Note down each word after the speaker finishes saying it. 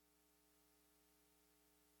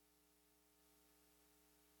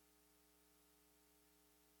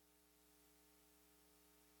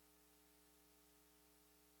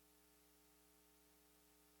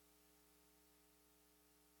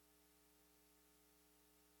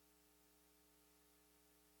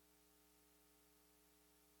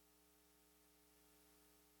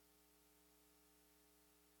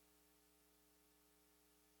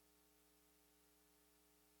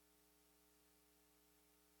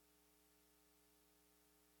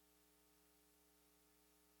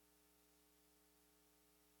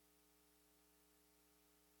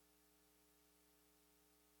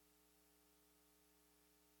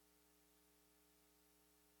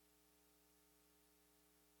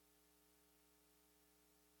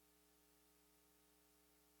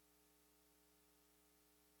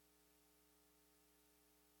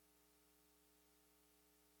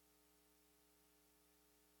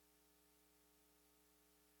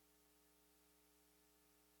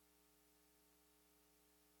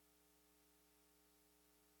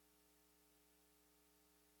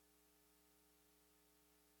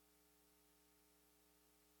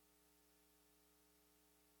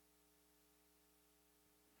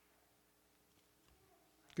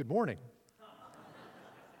Good morning.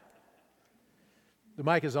 The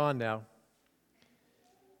mic is on now.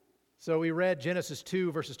 So we read Genesis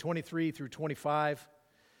 2, verses 23 through 25,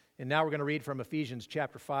 and now we're going to read from Ephesians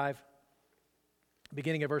chapter 5,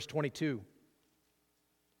 beginning at verse 22.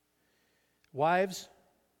 Wives,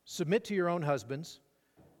 submit to your own husbands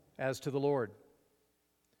as to the Lord.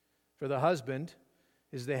 For the husband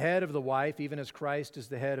is the head of the wife, even as Christ is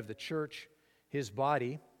the head of the church, his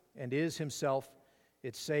body, and is himself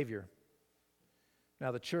its Savior.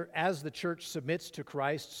 Now, as the church submits to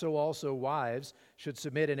Christ, so also wives should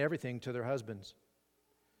submit in everything to their husbands.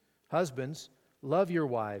 Husbands, love your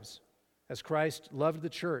wives, as Christ loved the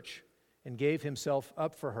church and gave himself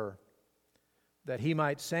up for her, that he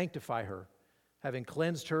might sanctify her, having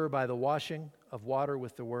cleansed her by the washing of water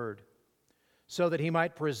with the word, so that he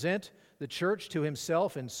might present the church to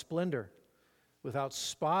himself in splendor, without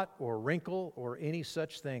spot or wrinkle or any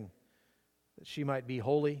such thing, that she might be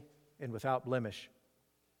holy and without blemish.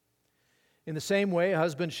 In the same way,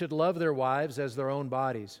 husbands should love their wives as their own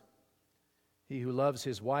bodies. He who loves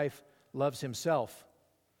his wife loves himself.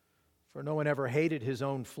 For no one ever hated his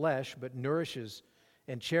own flesh, but nourishes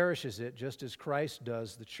and cherishes it, just as Christ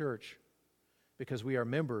does the church, because we are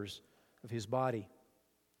members of his body.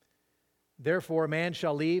 Therefore, a man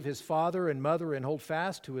shall leave his father and mother and hold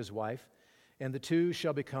fast to his wife, and the two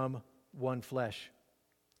shall become one flesh.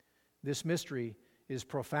 This mystery is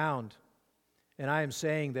profound, and I am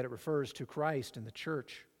saying that it refers to Christ and the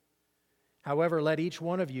church. However, let each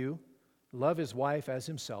one of you love his wife as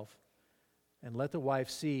himself, and let the wife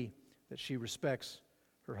see that she respects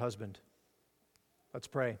her husband. Let's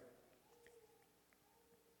pray.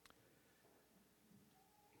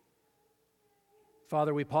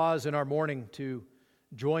 Father, we pause in our morning to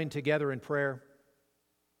join together in prayer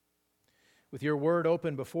with your word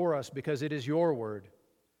open before us, because it is your word,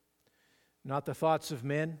 not the thoughts of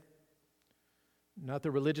men, not the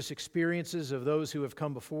religious experiences of those who have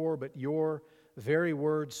come before, but your very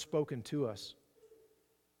words spoken to us.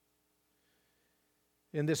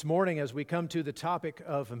 In this morning, as we come to the topic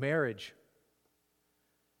of marriage,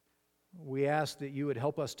 we ask that you would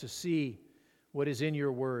help us to see what is in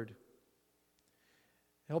your word.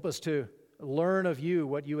 Help us to learn of you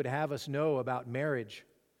what you would have us know about marriage,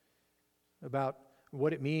 about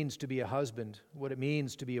what it means to be a husband, what it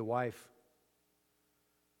means to be a wife.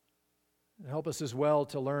 Help us as well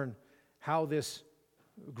to learn how this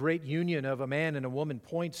great union of a man and a woman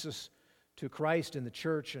points us to Christ and the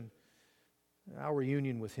church and our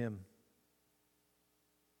union with him.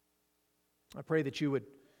 I pray that you would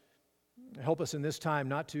help us in this time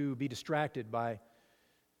not to be distracted by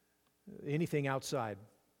anything outside,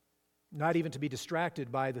 not even to be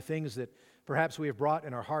distracted by the things that perhaps we have brought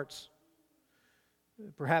in our hearts,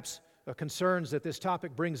 perhaps concerns that this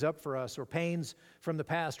topic brings up for us, or pains from the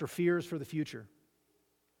past, or fears for the future.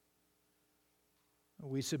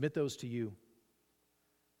 We submit those to you.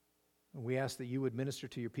 We ask that you would minister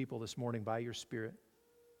to your people this morning by your Spirit.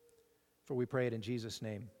 For we pray it in Jesus'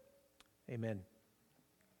 name. Amen.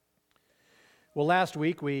 Well, last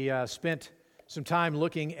week we spent some time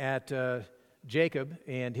looking at Jacob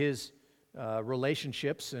and his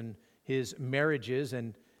relationships and his marriages,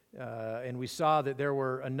 and we saw that there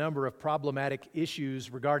were a number of problematic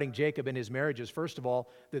issues regarding Jacob and his marriages. First of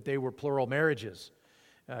all, that they were plural marriages.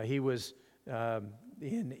 He was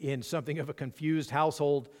in something of a confused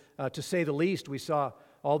household, to say the least. We saw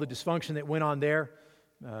all the dysfunction that went on there.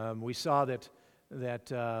 We saw that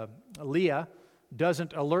Leah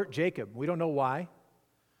doesn't alert Jacob. We don't know why,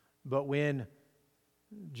 but when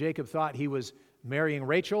Jacob thought he was marrying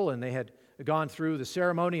Rachel, and they had gone through the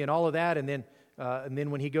ceremony and all of that, and then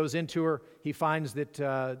when he goes into her, he finds that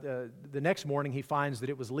the next morning he finds that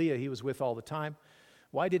it was Leah he was with all the time.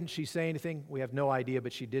 Why didn't she say anything? We have no idea,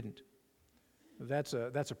 but she didn't. That's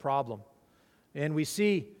a problem. And we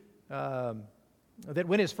see that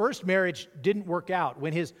when his first marriage didn't work out,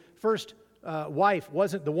 when his first wife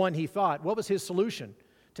wasn't the one he thought, what was his solution?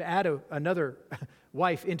 To add another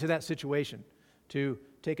wife into that situation, to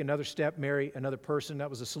take another step, marry another person. That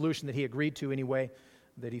was a solution that he agreed to anyway,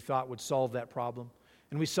 that he thought would solve that problem.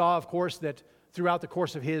 And we saw, of course, that throughout the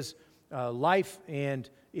course of his life and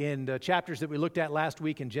in the chapters that we looked at last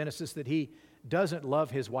week in Genesis, that he doesn't love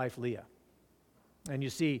his wife Leah. And you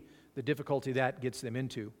see the difficulty that gets them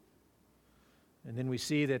into. And then we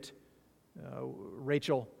see that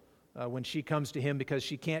Rachel, when she comes to him because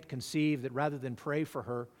she can't conceive, that rather than pray for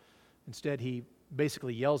her, instead he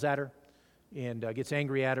basically yells at her and gets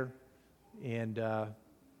angry at her, and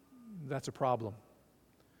that's a problem.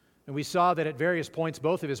 And we saw that at various points,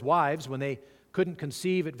 both of his wives, when they couldn't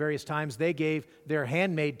conceive at various times. They gave their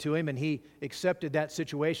handmaid to him, and he accepted that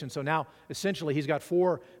situation. So now, essentially, he's got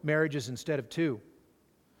 4 marriages instead of 2.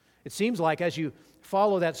 It seems like as you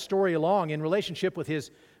follow that story along in relationship with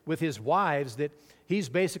his wives, that he's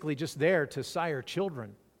basically just there to sire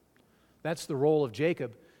children. That's the role of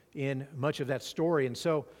Jacob in much of that story. And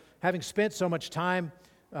so, having spent so much time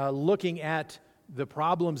looking at the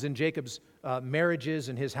problems in Jacob's marriages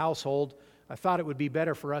and his household, I thought it would be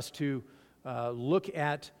better for us to look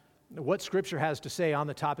at what Scripture has to say on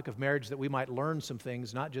the topic of marriage, that we might learn some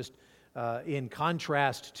things, not just in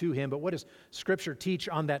contrast to him, but what does Scripture teach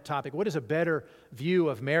on that topic? What is a better view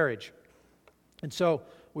of marriage? And so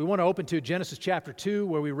we want to open to Genesis chapter 2,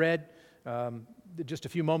 where we read just a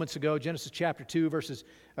few moments ago, Genesis chapter 2, verses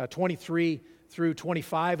 23 through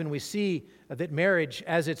 25, and we see that marriage,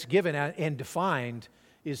 as it's given and defined,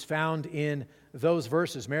 is found in those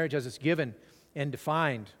verses. Marriage as it's given and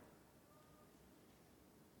defined.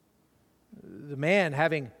 The man,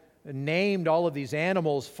 having named all of these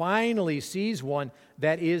animals, finally sees one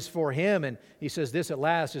that is for him, and he says, "This at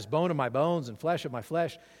last is bone of my bones and flesh of my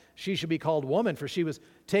flesh. She shall be called woman, for she was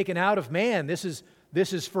taken out of man. This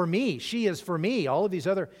is for me. She is for me." All of these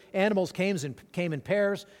other animals came in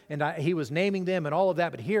pairs, and he was naming them and all of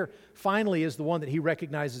that. But here, finally, is the one that he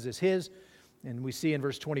recognizes as his. And we see in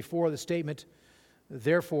verse 24 the statement,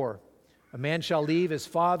 "Therefore, a man shall leave his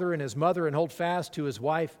father and his mother and hold fast to his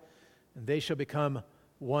wife, and they shall become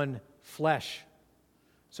one flesh."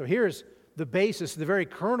 So here's the basis, the very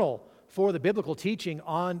kernel for the biblical teaching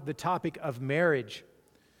on the topic of marriage.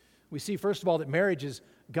 We see, first of all, that marriage is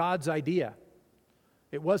God's idea.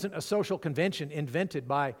 It wasn't a social convention invented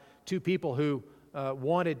by 2 people who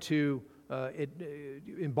wanted to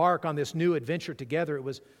embark on this new adventure together. It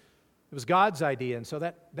was God's idea, and so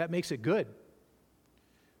that makes it good.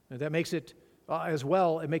 And that makes it, as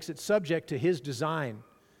well, it makes it subject to His design,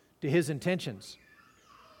 to His intentions.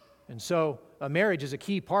 And so marriage is a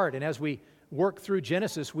key part, and as we work through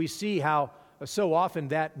Genesis, we see how so often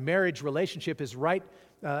that marriage relationship is right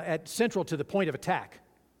at central to the point of attack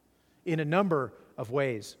in a number of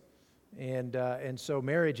ways. And so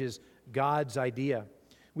marriage is God's idea.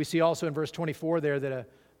 We see also in verse 24 there that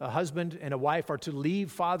a husband and a wife are to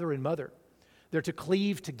leave father and mother. They're to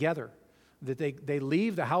cleave together, that they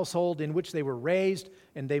leave the household in which they were raised,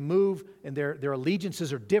 and they move, and their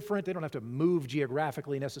allegiances are different. They don't have to move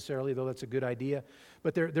geographically necessarily, though that's a good idea,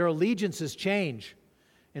 but their allegiances change.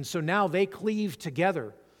 And so now they cleave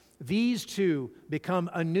together. These 2 become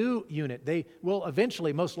a new unit. They will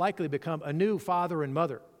eventually, most likely, become a new father and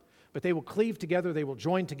mother. But they will cleave together, they will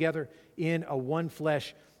join together in a one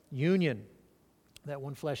flesh union. That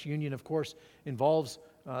one flesh union, of course, involves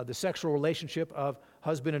the sexual relationship of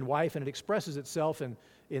husband and wife, and it expresses itself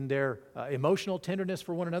in their emotional tenderness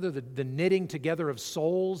for one another, the knitting together of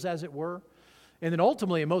souls, as it were. And then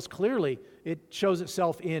ultimately, and most clearly, it shows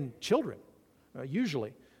itself in children,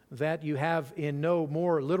 usually. That you have, in no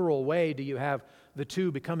more literal way do you have the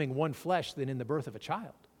 2 becoming one flesh than in the birth of a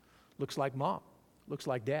child. Looks like mom, looks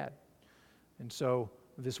like dad. And so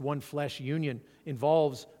this one flesh union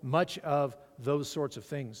involves much of those sorts of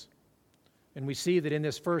things. And we see that in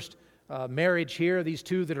this first marriage here, these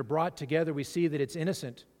 2 that are brought together, we see that it's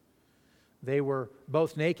innocent. They were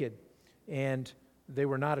both naked, and they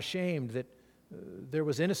were not ashamed, that there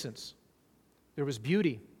was innocence. There was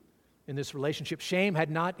beauty in this relationship. Shame had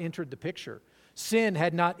not entered the picture. Sin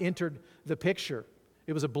had not entered the picture.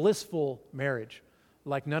 It was a blissful marriage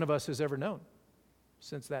like none of us has ever known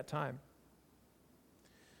since that time.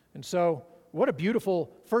 And so, what a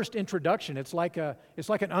beautiful first introduction. It's like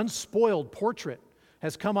an unspoiled portrait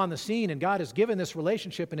has come on the scene, and God has given this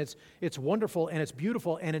relationship, and it's wonderful, and it's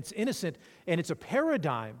beautiful, and it's innocent, and it's a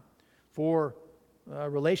paradigm for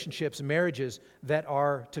relationships and marriages that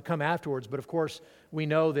are to come afterwards. But of course, we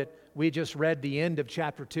know that we just read the end of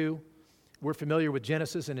chapter 2. We're familiar with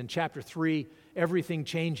Genesis, and in chapter 3, everything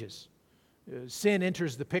changes. Sin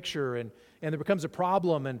enters the picture, and there becomes a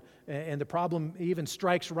problem, and the problem even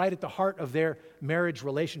strikes right at the heart of their marriage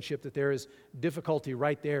relationship, that there is difficulty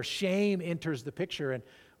right there. Shame enters the picture, and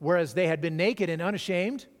whereas they had been naked and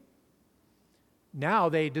unashamed, now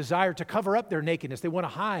they desire to cover up their nakedness. They want to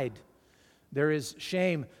hide. There is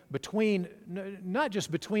shame not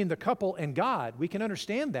just between the couple and God. We can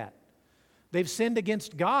understand that. They've sinned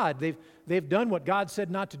against God. They've done what God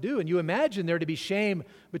said not to do. And you imagine there to be shame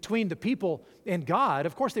between the people and God.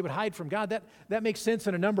 Of course, they would hide from God. That makes sense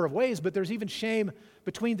in a number of ways, but there's even shame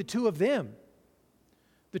between the 2 of them.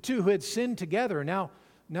 The 2 who had sinned together. Now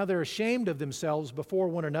they're ashamed of themselves before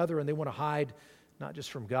one another, and they want to hide not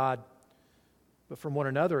just from God, but from one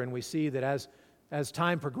another. And we see that as as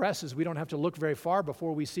time progresses, we don't have to look very far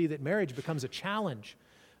before we see that marriage becomes a challenge.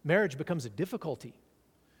 Marriage becomes a difficulty.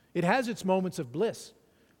 It has its moments of bliss.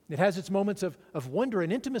 It has its moments of wonder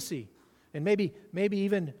and intimacy, and maybe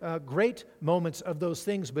even great moments of those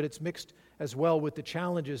things, but it's mixed as well with the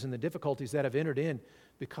challenges and the difficulties that have entered in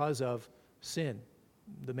because of sin.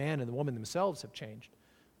 The man and the woman themselves have changed,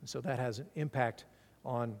 and so that has an impact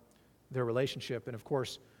on their relationship. And of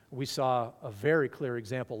course, we saw a very clear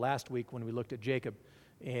example last week when we looked at Jacob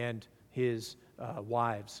and his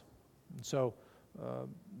wives. And so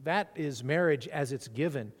that is marriage as it's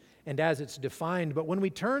given and as it's defined. But when we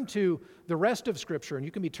turn to the rest of Scripture, and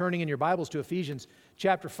you can be turning in your Bibles to Ephesians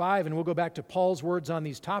chapter 5, and we'll go back to Paul's words on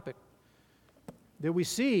these topics, that we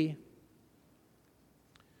see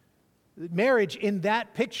marriage in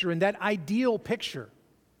that picture, in that ideal picture,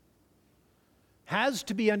 has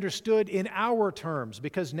to be understood in our terms,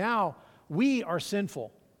 because now we are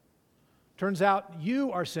sinful. Turns out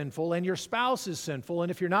you are sinful and your spouse is sinful,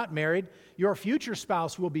 and if you're not married, your future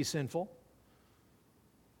spouse will be sinful.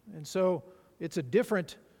 And so it's a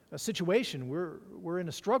different situation. We're in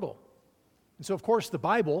a struggle. And so, of course, the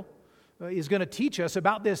Bible is going to teach us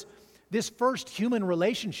about this first human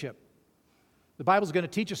relationship. The Bible is going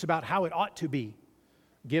to teach us about how it ought to be,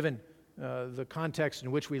 given the context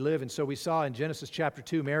in which we live. And so we saw in Genesis chapter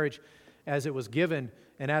 2 marriage as it was given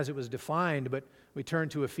and as it was defined, but we turn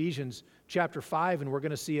to Ephesians chapter 5 and we're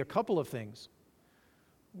going to see a couple of things.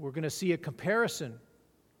 We're going to see a comparison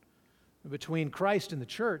between Christ and the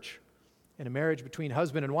church and a marriage between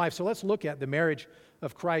husband and wife. So let's look at the marriage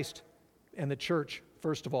of Christ and the church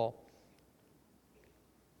first of all.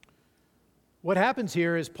 What happens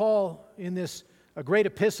here is Paul, in this great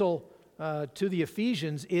epistle to the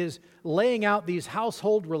Ephesians, is laying out these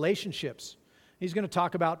household relationships. He's going to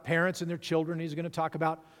talk about parents and their children. He's going to talk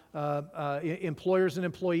about employers and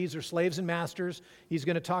employees, or slaves and masters. He's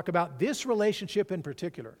going to talk about this relationship in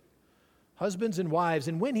particular, husbands and wives.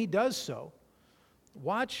 And when he does so,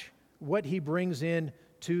 watch what he brings in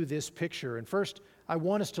to this picture. And first, I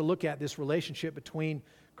want us to look at this relationship between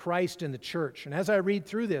Christ and the church. And as I read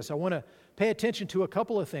through this, I want to pay attention to a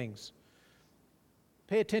couple of things.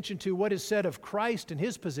 Pay attention to what is said of Christ and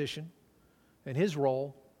his position and his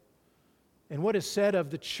role, and what is said of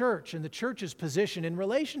the church and the church's position in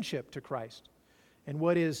relationship to Christ, and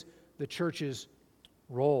what is the church's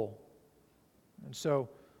role. And so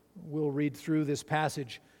we'll read through this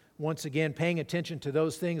passage once again, paying attention to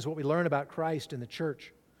those things, what we learn about Christ and the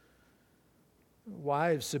church.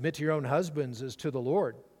 Wives, submit to your own husbands as to the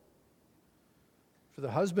Lord. For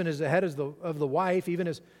the husband is the head of the wife, even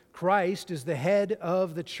as Christ is the head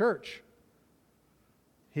of the church,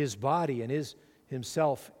 his body, and is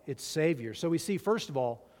himself its Savior. So we see, first of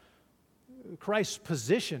all, Christ's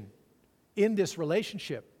position in this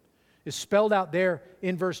relationship is spelled out there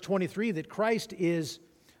in verse 23, that Christ is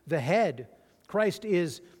the head. Christ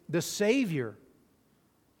is the Savior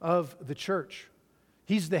of the church.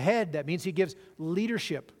 He's the head. That means he gives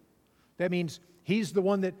leadership. That means he's the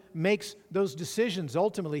one that makes those decisions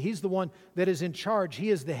ultimately. He's the one that is in charge. He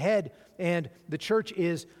is the head, and the church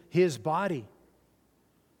is his body.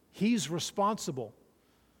 He's responsible.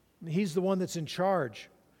 He's the one that's in charge.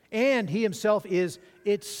 And he himself is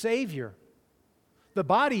its Savior. The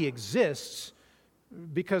body exists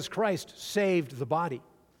because Christ saved the body.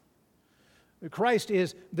 Christ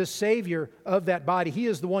is the Savior of that body. He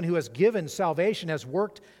is the one who has given salvation, has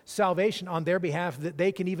worked salvation on their behalf, that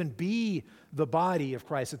they can even be the body of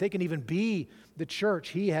Christ, that they can even be the church.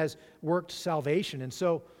 He has worked salvation. And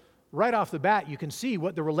so, right off the bat, you can see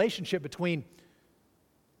what the relationship between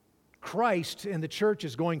Christ and the church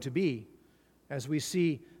is going to be as we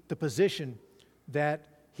see the position that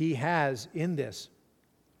he has in this.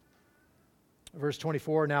 Verse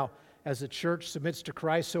 24, now, as the church submits to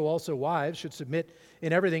Christ, so also wives should submit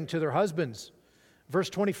in everything to their husbands. Verse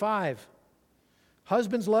 25,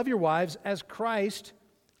 husbands, love your wives as Christ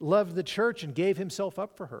loved the church and gave himself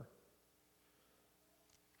up for her,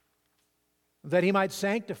 that he might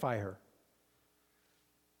sanctify her,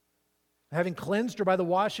 having cleansed her by the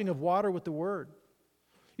washing of water with the word.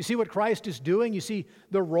 You see what Christ is doing? You see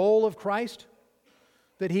the role of Christ?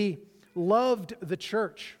 That he loved the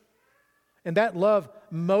church, and that love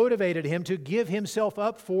motivated him to give himself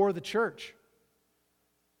up for the church.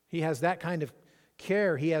 He has that kind of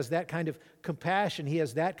care. He has that kind of compassion. He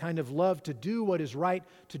has that kind of love to do what is right,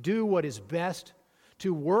 to do what is best,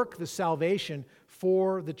 to work the salvation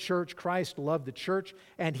for the church. Christ loved the church,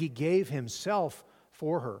 and he gave himself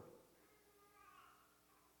for her.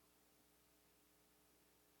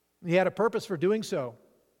 He had a purpose for doing so,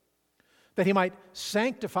 that he might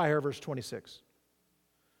sanctify her, verse 26.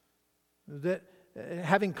 That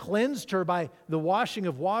having cleansed her by the washing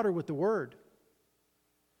of water with the word,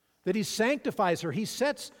 that he sanctifies her. He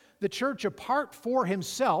sets the church apart for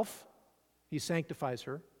himself. He sanctifies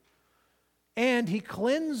her. And he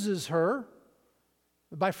cleanses her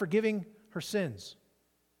by forgiving her sins.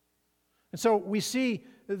 And so we see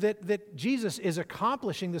that Jesus is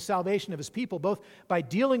accomplishing the salvation of his people, both by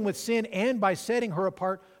dealing with sin and by setting her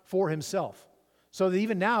apart for himself. So that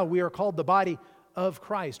even now we are called the body of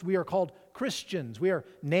Christ. We are called Christians. We are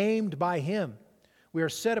named by him. We are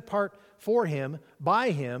set apart for him,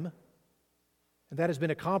 by him, and that has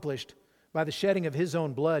been accomplished by the shedding of his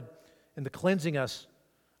own blood and the cleansing us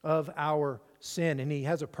of our sin. And he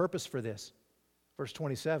has a purpose for this. Verse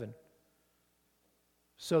 27.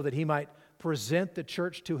 So that he might present the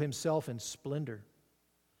church to himself in splendor,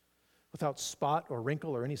 without spot or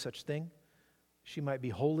wrinkle or any such thing. She might be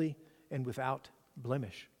holy and without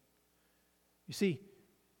blemish. You see,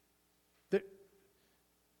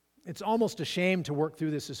 it's almost a shame to work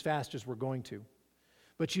through this as fast as we're going to.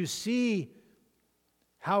 But you see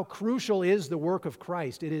how crucial is the work of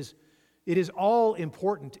Christ. It is all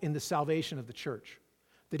important in the salvation of the church,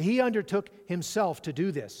 that he undertook himself to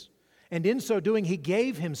do this. And in so doing, he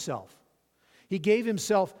gave himself. He gave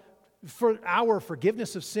himself for our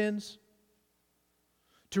forgiveness of sins,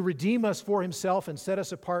 to redeem us for himself and set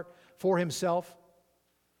us apart for himself,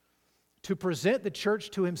 to present the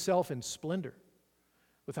church to himself in splendor,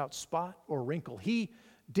 without spot or wrinkle. He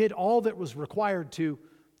did all that was required to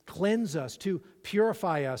cleanse us, to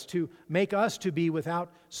purify us, to make us to be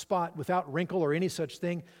without spot, without wrinkle or any such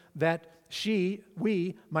thing, that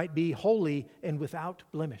we might be holy and without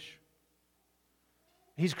blemish.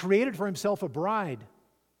 He's created for himself a bride.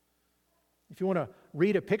 If you want to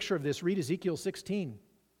read a picture of this, read Ezekiel 16.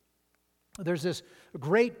 There's this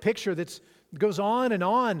great picture that goes on and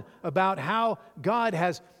on about how God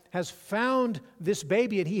has found this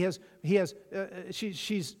baby, and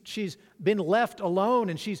she's been left alone,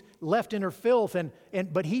 and she's left in her filth,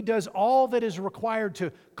 but he does all that is required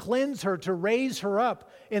to cleanse her, to raise her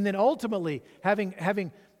up, and then ultimately,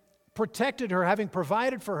 having protected her, having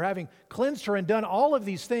provided for her, having cleansed her and done all of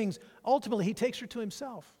these things, ultimately he takes her to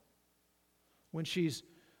himself. When she's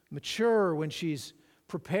mature, when she's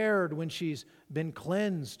prepared, when she's been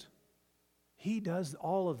cleansed, he does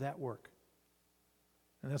all of that work.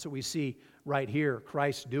 And that's what we see right here,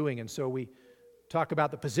 Christ doing. And so we talk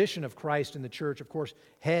about the position of Christ in the church, of course,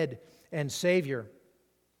 head and Savior.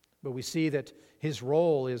 But we see that his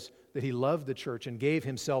role is that he loved the church and gave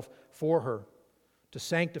himself for her, to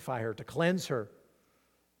sanctify her, to cleanse her,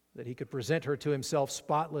 that he could present her to himself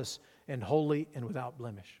spotless and holy and without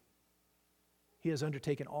blemish. He has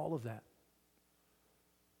undertaken all of that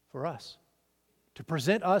for us, to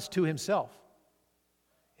present us to himself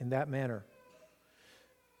in that manner.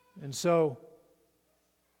 And so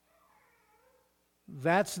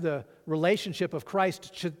that's the relationship of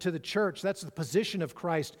Christ to the church. That's the position of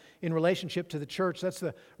Christ in relationship to the church. That's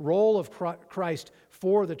the role of Christ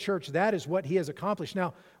for the church. That is what he has accomplished.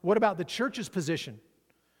 Now, what about the church's position?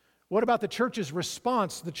 What about the church's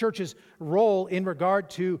response, the church's role in regard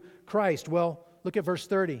to Christ? Well, look at verse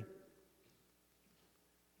 30.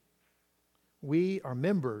 We are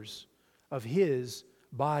members of his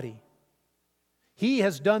body. He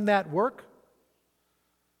has done that work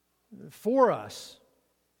for us.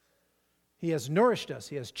 He has nourished us.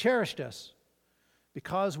 He has cherished us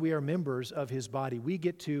because we are members of his body. We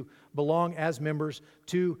get to belong as members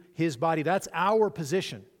to his body. That's our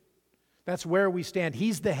position. That's where we stand.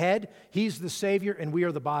 He's the head, he's the Savior, and we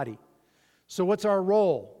are the body. So what's our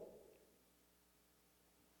role?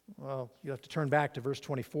 Well, you have to turn back to verse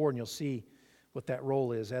 24 and you'll see what that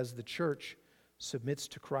role is. As the church submits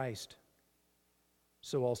to Christ,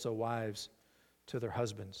 so also wives to their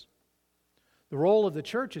husbands. The role of the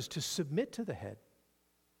church is to submit to the head,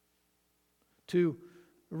 to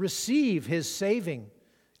receive his saving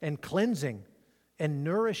and cleansing and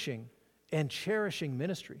nourishing and cherishing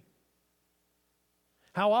ministry.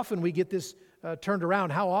 How often we get this turned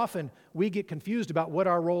around, how often we get confused about what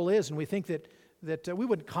our role is, and we think that we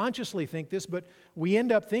wouldn't consciously think this, but we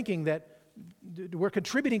end up thinking that we're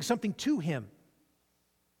contributing something to him.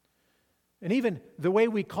 And even the way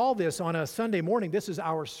we call this on a Sunday morning, this is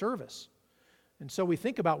our service. And so we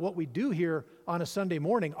think about what we do here on a Sunday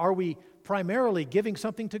morning. Are we primarily giving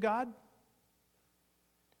something to God?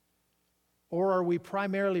 Or are we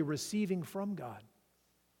primarily receiving from God?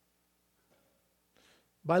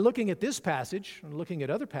 By looking at this passage and looking at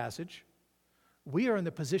other passage, we are in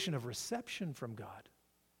the position of reception from God.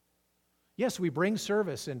 Yes, we bring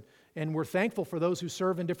service and we're thankful for those who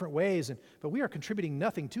serve in different ways, but we are contributing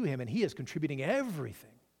nothing to him, and he is contributing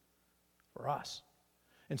everything for us.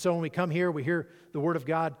 And so when we come here, we hear the Word of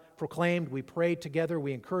God proclaimed, we pray together,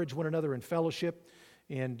 we encourage one another in fellowship,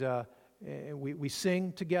 and we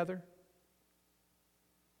sing together.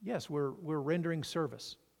 Yes, we're rendering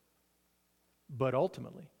service. But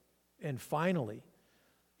ultimately, and finally,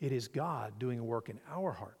 it is God doing a work in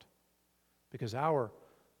our heart, because our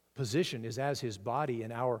position is as His body,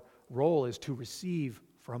 and our role is to receive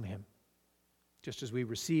from Him. Just as we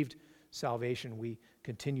received salvation, we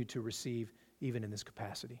continue to receive even in this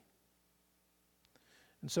capacity.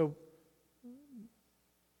 And so,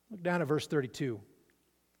 look down at verse 32.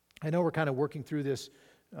 I know we're kind of working through this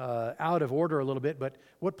out of order a little bit, but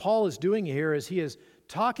what Paul is doing here is he is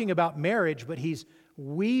talking about marriage, but he's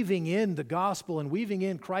weaving in the gospel and weaving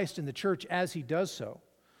in Christ in the church as he does so,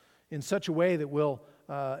 in such a way that will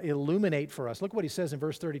illuminate for us. Look what he says in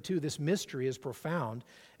verse 32. This mystery is profound,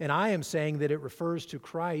 and I am saying that it refers to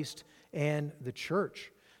Christ and the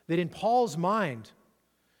church. That in Paul's mind,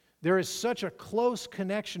 there is such a close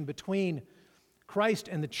connection between Christ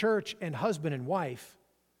and the church and husband and wife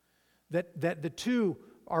that the two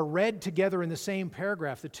are read together in the same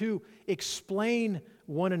paragraph. The two explain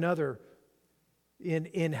one another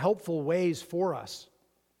in helpful ways for us.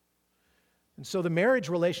 And so the marriage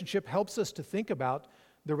relationship helps us to think about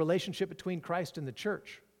the relationship between Christ and the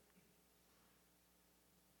church,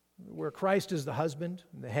 where Christ is the husband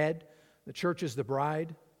and the head, the church is the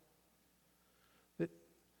bride. That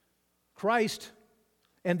Christ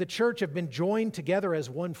and the church have been joined together as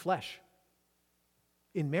one flesh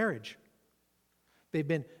in marriage. They've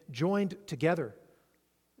been joined together.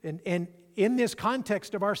 And in this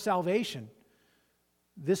context of our salvation,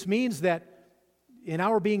 this means that in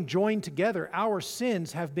our being joined together, our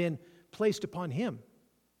sins have been placed upon Him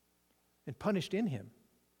and punished in Him.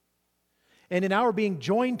 And in our being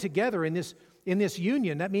joined together in this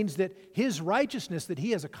union, that means that His righteousness that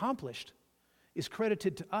He has accomplished is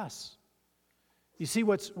credited to us. You see,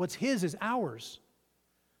 what's His is ours,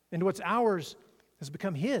 and what's ours has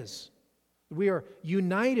become His. We are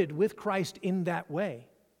united with Christ in that way.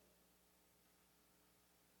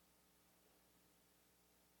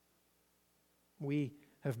 We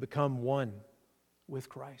have become one with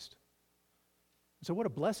Christ. So what a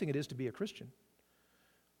blessing it is to be a Christian.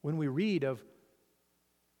 When we read of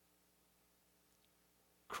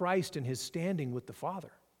Christ and His standing with the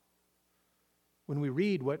Father, when we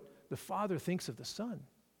read what the Father thinks of the Son,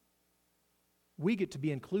 we get to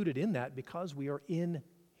be included in that because we are in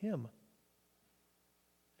Him.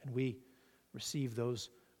 And we receive those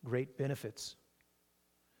great benefits.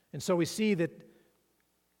 And so we see that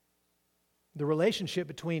the relationship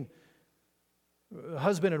between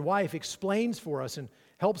husband and wife explains for us and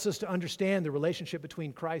helps us to understand the relationship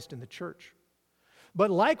between Christ and the church. But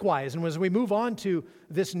likewise, and as we move on to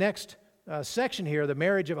this next section here, the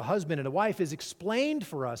marriage of a husband and a wife is explained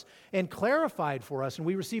for us and clarified for us, and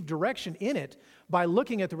we receive direction in it by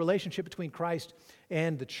looking at the relationship between Christ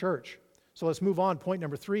and the church. So let's move on. Point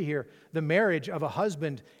number 3 here, the marriage of a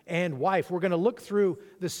husband and wife. We're going to look through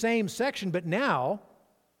the same section, but now,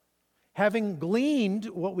 having gleaned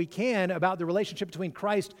what we can about the relationship between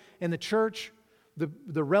Christ and the church,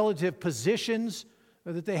 the relative positions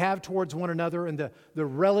that they have towards one another and the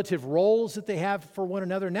relative roles that they have for one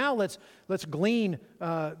another, now let's glean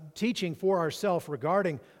teaching for ourselves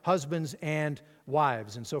regarding husbands and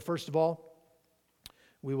wives. And so first of all,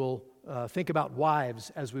 we will think about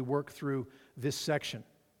wives as we work through this section.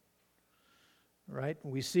 Right?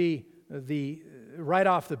 We see right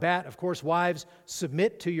off the bat, of course, wives,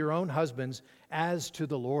 submit to your own husbands as to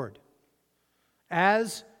the Lord.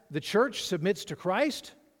 As the church submits to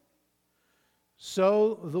Christ,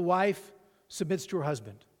 so the wife submits to her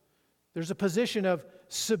husband. There's a position of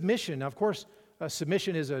submission. Now, of course,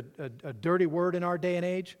 submission is a dirty word in our day and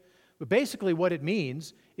age, but basically what it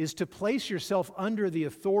means is to place yourself under the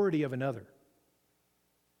authority of another.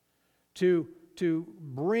 To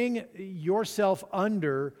bring yourself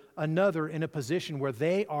under another in a position where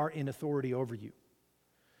they are in authority over you.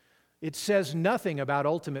 It says nothing about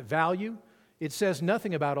ultimate value. It says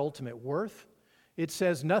nothing about ultimate worth. It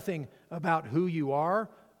says nothing about who you are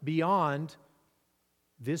beyond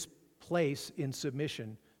this place in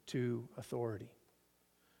submission to authority.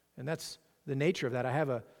 And that's the nature of that. I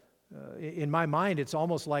have in my mind, it's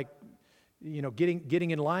almost like,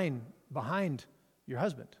 getting in line behind your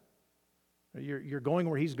husband. You're going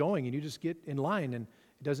where he's going, and you just get in line, and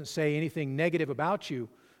it doesn't say anything negative about you.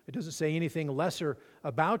 It doesn't say anything lesser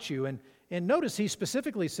about you. And notice he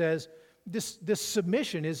specifically says this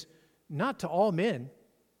submission is not to all men,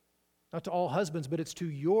 not to all husbands, but it's to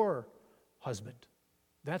your husband.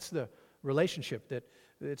 That's the relationship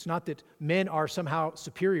It's not that men are somehow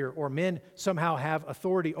superior or men somehow have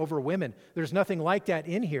authority over women. There's nothing like that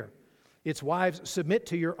in here. It's wives, submit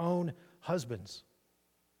to your own husbands.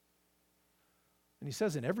 And he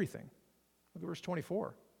says in everything. Look at verse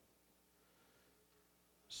 24.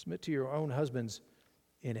 Submit to your own husbands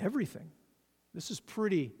in everything. This is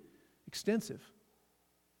pretty extensive.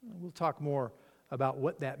 We'll talk more about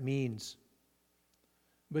what that means.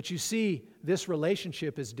 But you see, this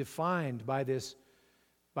relationship is defined by this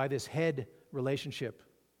head relationship.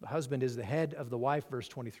 The husband is the head of the wife, verse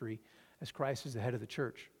 23, as Christ is the head of the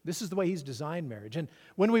church. This is the way he's designed marriage. And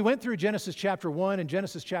when we went through Genesis chapter 1 and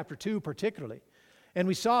Genesis chapter 2 particularly, and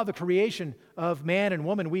we saw the creation of man and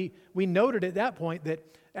woman, we noted at that point that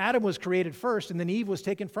Adam was created first and then Eve was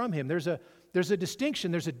taken from him. There's a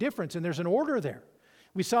distinction, there's a difference, and there's an order there.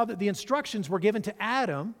 We saw that the instructions were given to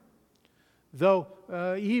Adam, though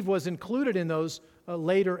Eve was included in those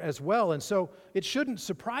later as well. And so it shouldn't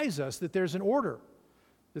surprise us that there's an order,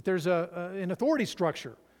 that there's an authority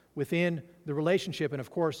structure within the relationship. And of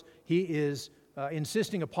course, he is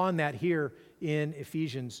insisting upon that here in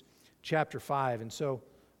Ephesians chapter 5. And so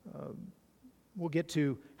we'll get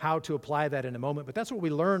to how to apply that in a moment. But that's what we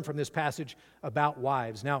learn from this passage about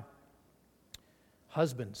wives. Now,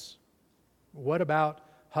 husbands. What about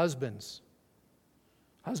husbands?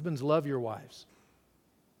 Husbands, love your wives.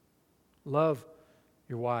 Love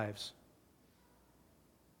your wives.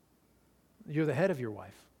 You're the head of your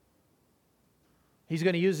wife. He's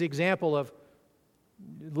going to use the example of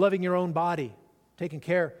loving your own body, taking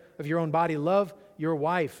care of your own body. Love your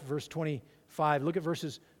wife, verse 25. Look at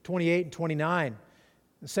verses 28 and 29.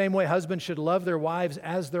 The same way husbands should love their wives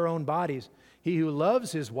as their own bodies. He who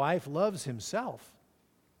loves his wife loves himself.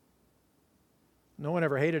 No one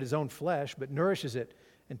ever hated his own flesh, but nourishes it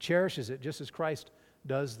and cherishes it just as Christ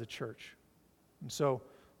does the church. And so,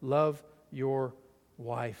 love your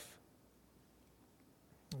wife.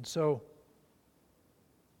 And so,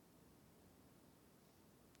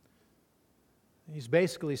 he's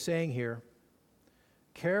basically saying here,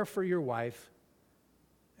 care for your wife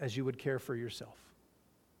as you would care for yourself.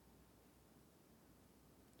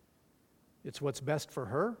 It's what's best for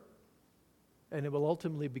her, and it will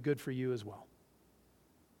ultimately be good for you as well.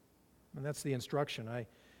 And that's the instruction.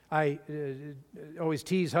 I always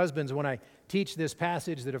tease husbands when I teach this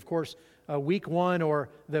passage that, of course, week one or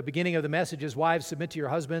the beginning of the message is wives, submit to your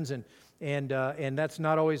husbands, and that's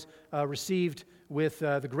not always received with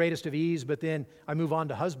the greatest of ease. But then I move on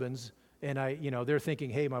to husbands, and they're thinking,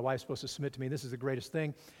 hey, my wife's supposed to submit to me. This is the greatest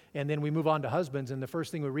thing. And then we move on to husbands, and the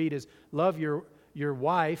first thing we read is, love your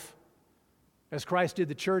wife as Christ did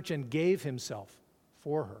the church and gave himself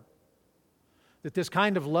for her. That this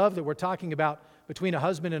kind of love that we're talking about between a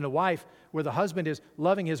husband and a wife, where the husband is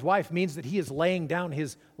loving his wife, means that he is laying down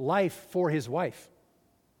his life for his wife.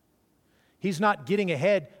 He's not getting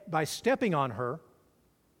ahead by stepping on her.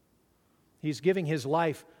 He's giving his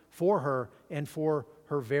life for her and for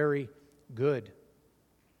her very good.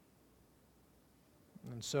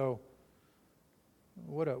 And so,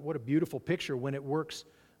 what a beautiful picture when it works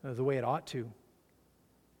the way it ought to.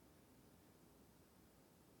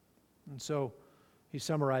 And so, he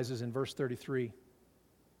summarizes in verse 33.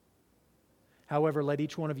 However, let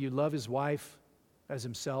each one of you love his wife as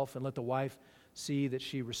himself, and let the wife see that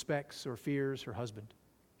she respects or fears her husband.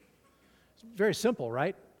 It's very simple,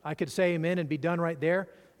 right? I could say amen and be done right there,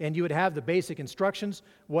 and you would have the basic instructions,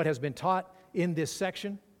 what has been taught in this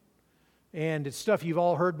section. And it's stuff you've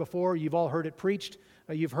all heard before. You've all heard it preached.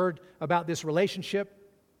 You've heard about this relationship.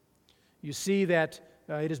 You see that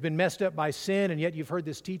it has been messed up by sin, and yet you've heard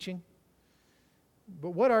this teaching.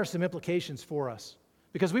 But what are some implications for us?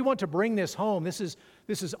 Because we want to bring this home. This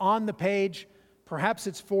is on the page. Perhaps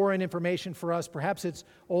it's foreign information for us. Perhaps it's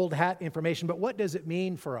old hat information. But what does it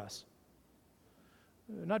mean for us?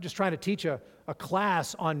 We're not just trying to teach a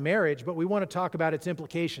class on marriage, but we want to talk about its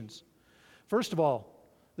implications. First of all,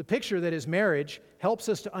 the picture that is marriage helps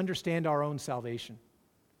us to understand our own salvation.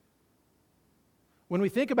 When we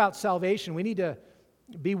think about salvation, we need to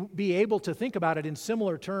be able to think about it in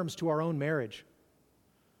similar terms to our own marriage.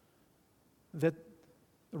 That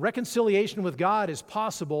reconciliation with God is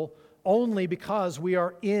possible only because we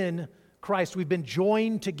are in Christ. We've been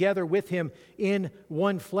joined together with Him in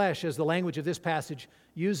one flesh, as the language of this passage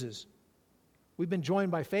uses. We've been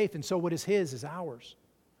joined by faith, and so what is His is ours.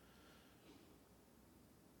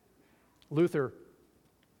 Luther,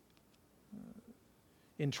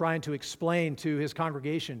 in trying to explain to his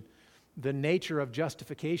congregation the nature of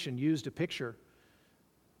justification, used a picture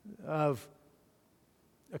of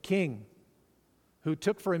a king who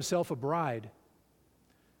took for himself a bride.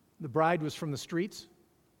 The bride was from the streets,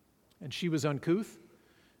 and she was uncouth,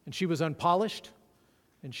 and she was unpolished,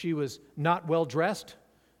 and she was not well dressed,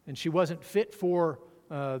 and she wasn't fit for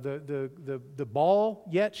the ball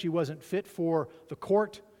yet. She wasn't fit for the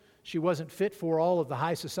court. She wasn't fit for all of the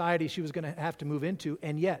high society she was going to have to move into.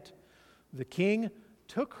 And yet, the king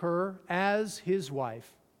took her as his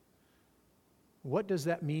wife. What does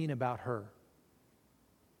that mean about her?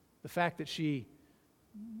 The fact that she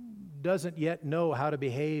doesn't yet know how to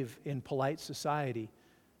behave in polite society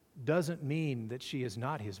doesn't mean that she is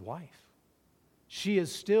not his wife. She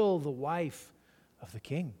is still the wife of the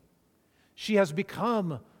king. She has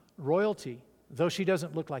become royalty, though she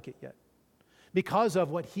doesn't look like it yet, because of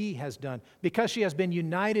what he has done, because she has been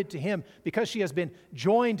united to him, because she has been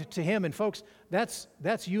joined to him. And folks, that's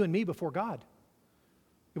you and me before God.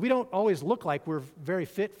 We don't always look like we're very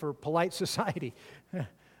fit for polite society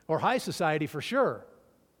or high society for sure.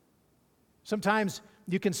 Sometimes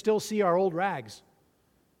you can still see our old rags.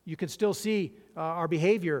 You can still see our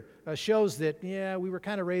behavior shows that, we were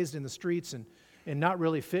kind of raised in the streets and not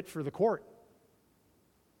really fit for the court.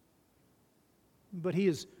 But he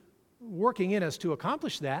is working in us to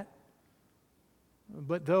accomplish that.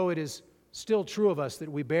 But though it is still true of us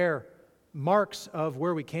that we bear marks of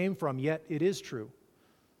where we came from, yet it is true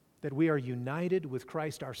that we are united with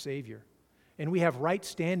Christ our Savior. And we have right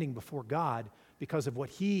standing before God because of what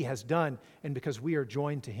he has done and because we are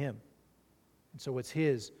joined to him. And so what's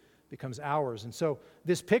his becomes ours. And so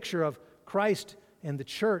this picture of Christ and the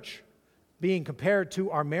church being compared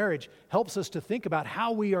to our marriage helps us to think about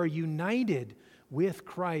how we are united with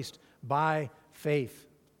Christ by faith.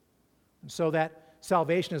 And so that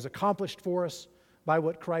salvation is accomplished for us by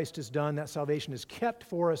what Christ has done. That salvation is kept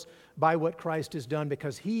for us by what Christ has done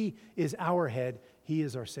because he is our head, he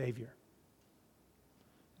is our Savior.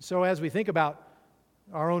 So as we think about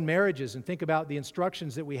our own marriages and think about the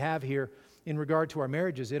instructions that we have here in regard to our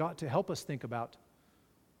marriages, it ought to help us think about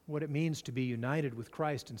what it means to be united with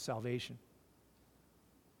Christ in salvation.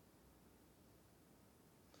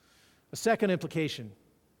 A second implication,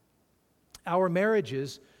 our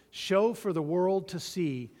marriages show for the world to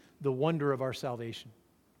see the wonder of our salvation.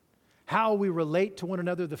 How we relate to one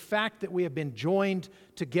another, the fact that we have been joined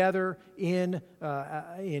together in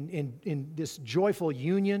this joyful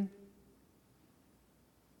union.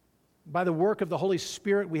 By the work of the Holy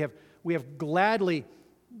Spirit, we have gladly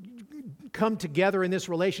come together in this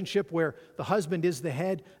relationship where the husband is the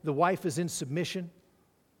head, the wife is in submission.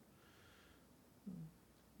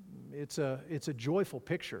 It's a joyful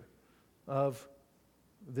picture of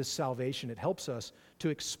this salvation. It helps us to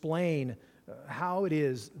explain how it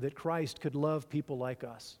is that Christ could love people like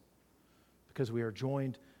us because we are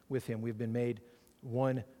joined with him. We've been made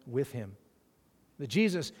one with him. That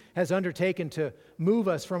Jesus has undertaken to move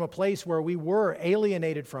us from a place where we were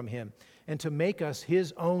alienated from him and to make us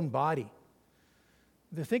his own body.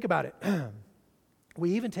 Think about it.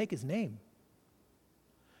 We even take his name.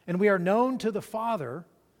 And we are known to the Father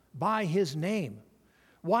by his name.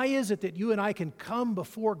 Why is it that you and I can come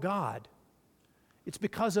before God? It's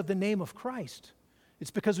because of the name of Christ.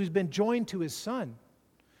 It's because we've been joined to his Son,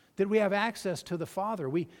 that we have access to the Father.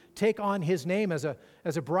 We take on his name as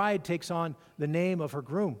a bride takes on the name of her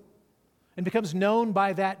groom and becomes known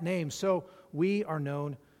by that name. So we are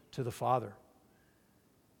known to the Father.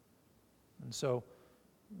 And so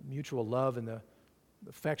mutual love and the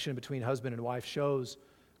affection between husband and wife shows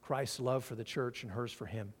Christ's love for the church and hers for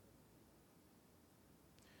him.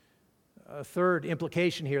 A third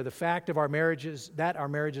implication here, the fact of our marriages, that our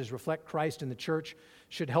marriages reflect Christ in the church,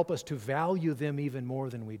 should help us to value them even more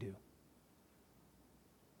than we do.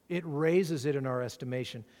 It raises it in our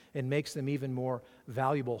estimation and makes them even more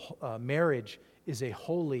valuable. Marriage is a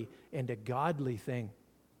holy and a godly thing.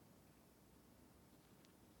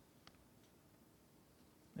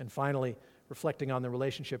 And finally, reflecting on the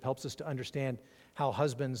relationship helps us to understand how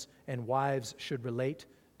husbands and wives should relate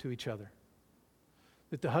to each other.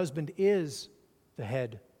 That the husband is the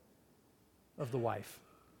head of the wife.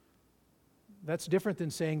 That's different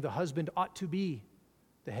than saying the husband ought to be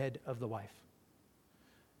the head of the wife.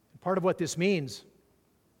 And part of what this means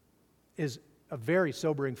is a very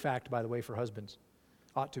sobering fact, by the way, for husbands.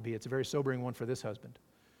 Ought to be. It's a very sobering one for this husband.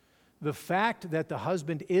 The fact that the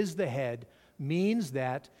husband is the head means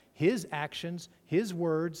that his actions, his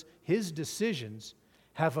words, his decisions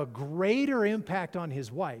have a greater impact on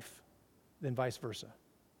his wife than vice versa.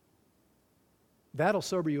 That'll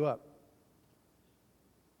sober you up.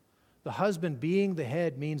 The husband being the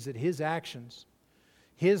head means that his actions,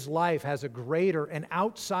 his life has a greater and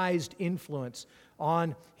outsized influence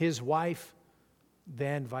on his wife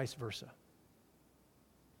than vice versa.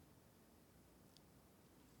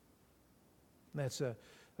 That's a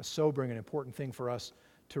sobering and important thing for us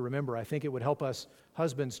to remember. I think it would help us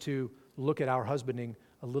husbands to look at our husbanding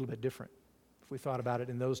a little bit different if we thought about it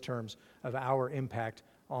in those terms of our impact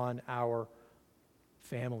on our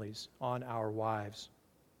families, on our wives.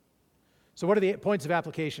 So what are the points of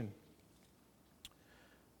application?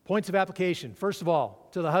 Points of application. First of all,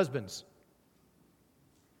 to the husbands.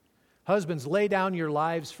 Husbands, lay down your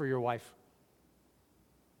lives for your wife.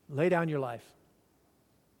 Lay down your life.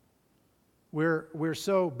 We're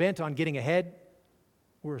so bent on getting ahead.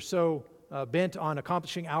 We're so bent on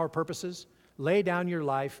accomplishing our purposes. Lay down your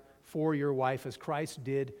life for your wife as Christ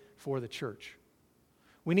did for the church.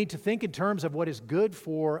 We need to think in terms of what is good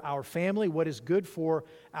for our family, what is good for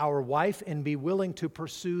our wife, and be willing to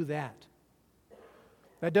pursue that.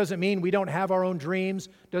 That doesn't mean we don't have our own dreams,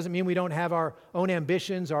 doesn't mean we don't have our own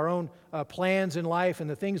ambitions, our own plans in life and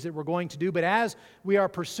the things that we're going to do. But as we are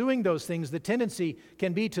pursuing those things, the tendency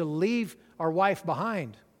can be to leave our wife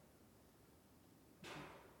behind.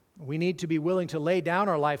 We need to be willing to lay down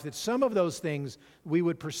our life that some of those things we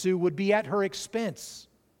would pursue would be at her expense.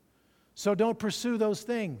 So don't pursue those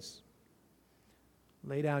things.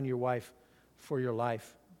 Lay down your wife for your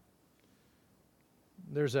life.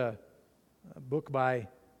 There's a book by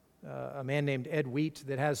a man named Ed Wheat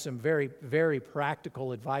that has some very, very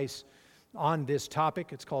practical advice on this topic.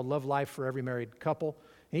 It's called Love Life for Every Married Couple.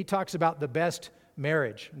 And he talks about the best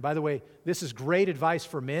marriage. And by the way, this is great advice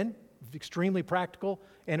for men, extremely practical,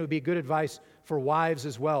 and it would be good advice for wives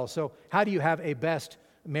as well. So how do you have a best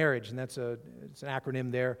marriage? And it's an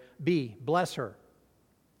acronym there. B, bless her.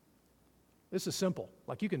 This is simple.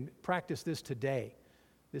 Like you can practice this today.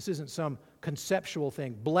 This isn't some conceptual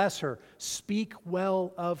thing. Bless her. Speak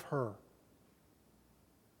well of her.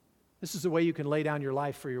 This is the way you can lay down your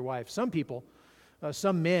life for your wife. Some people,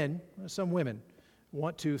 some men, some women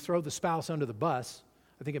want to throw the spouse under the bus.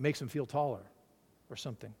 I think it makes them feel taller or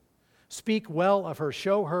something. Speak well of her.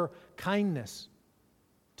 Show her kindness.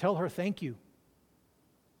 Tell her thank you.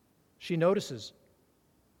 She notices.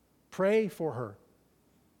 Pray for her.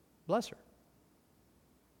 Bless her.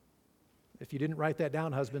 If you didn't write that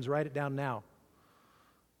down, husbands, write it down now.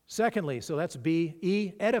 Secondly, so that's B.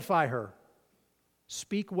 E, edify her.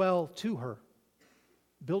 Speak well to her.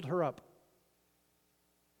 Build her up.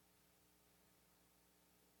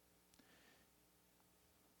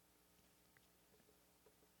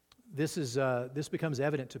 This becomes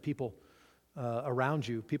evident to people around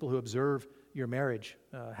you, people who observe your marriage,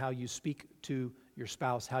 how you speak to your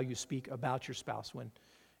spouse, how you speak about your spouse when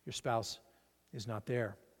your spouse is not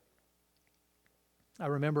there. I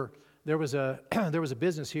remember there was a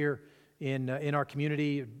business here in our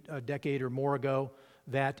community a decade or more ago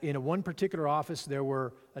that in one particular office there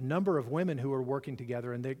were a number of women who were working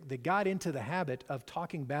together, and they got into the habit of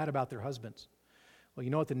talking bad about their husbands. Well, you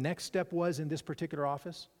know what the next step was in this particular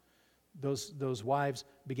office? Those wives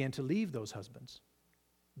began to leave those husbands,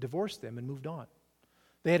 divorced them, and moved on.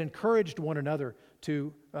 They had encouraged one another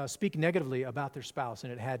to speak negatively about their spouse,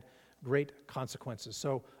 and it had great consequences.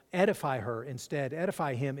 So edify her instead.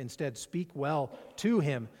 Edify him instead. Speak well to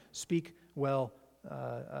him. Speak well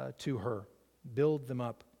to her. Build them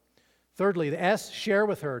up. Thirdly, the S, share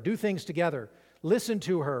with her. Do things together. Listen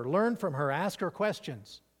to her. Learn from her. Ask her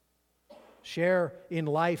questions. Share in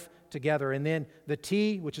life together. And then the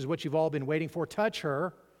T, which is what you've all been waiting for, touch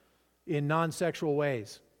her in non-sexual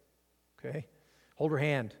ways. Okay? Hold her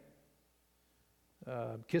hand.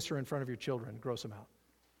 Kiss her in front of your children. Gross them out.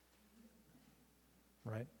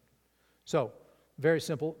 Right? So, very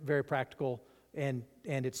simple, very practical, and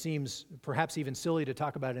it seems perhaps even silly to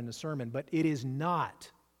talk about it in a sermon, but it is not.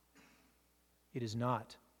 It is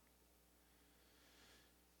not.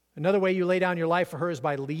 Another way you lay down your life for her is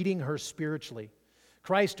by leading her spiritually.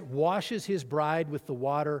 Christ washes his bride with the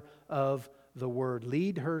water of the Word.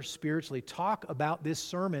 Lead her spiritually. Talk about this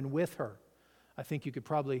sermon with her. I think you could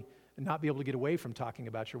probably not be able to get away from talking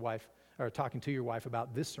about your wife or talking to your wife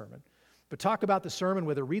about this sermon. But talk about the sermon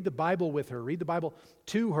with her. Read the Bible with her. Read the Bible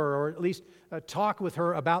to her, or at least talk with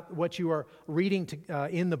her about what you are reading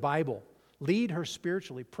in the Bible. Lead her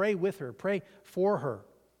spiritually. Pray with her. Pray for her.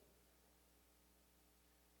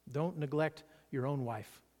 Don't neglect your own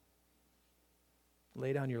wife.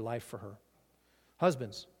 Lay down your life for her.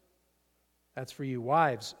 Husbands, that's for you.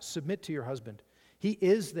 Wives, submit to your husband. He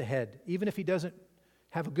is the head, even if he doesn't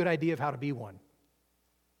have a good idea of how to be one.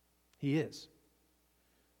 He is.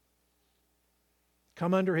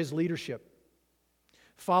 Come under his leadership.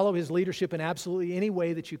 Follow his leadership in absolutely any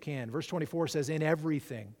way that you can. Verse 24 says, in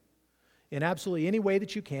everything. In absolutely any way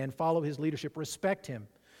that you can, follow his leadership. Respect him.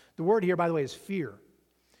 The word here, by the way, is fear.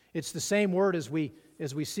 It's the same word as we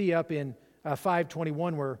see up in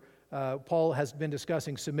 5:21 where Paul has been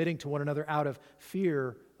discussing submitting to one another out of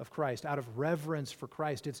fear of Christ, out of reverence for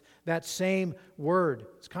Christ. It's that same word.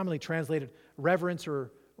 It's commonly translated reverence,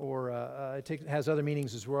 or it has other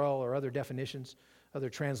meanings as well, or other definitions, other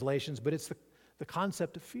translations, but it's the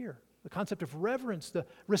concept of fear, the concept of reverence, the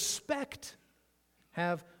respect.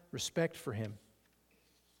 Have respect for him.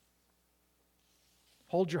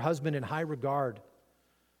 Hold your husband in high regard.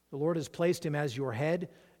 The Lord has placed him as your head,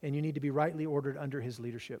 and you need to be rightly ordered under his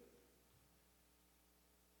leadership.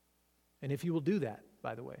 And if you will do that,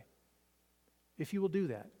 by the way, if you will do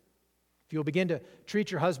that, if you'll begin to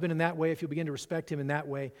treat your husband in that way, if you'll begin to respect him in that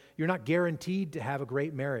way, you're not guaranteed to have a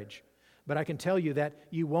great marriage. But I can tell you that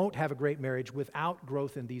you won't have a great marriage without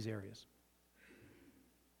growth in these areas.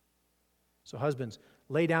 So husbands,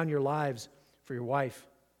 lay down your lives for your wife.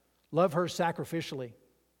 Love her sacrificially,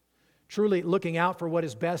 truly looking out for what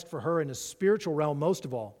is best for her in the spiritual realm most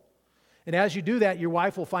of all. And as you do that, your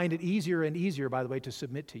wife will find it easier and easier, by the way, to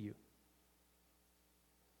submit to you.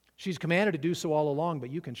 She's commanded to do so all along, but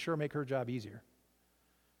you can sure make her job easier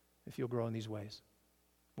if you'll grow in these ways.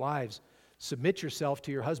 Wives, submit yourself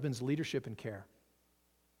to your husband's leadership and care.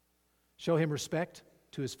 Show him respect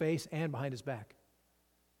to his face and behind his back.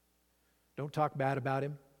 Don't talk bad about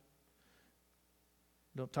him.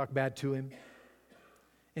 Don't talk bad to him.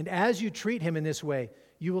 And as you treat him in this way,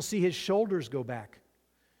 you will see his shoulders go back.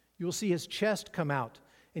 You will see his chest come out.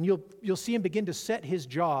 And you'll see him begin to set his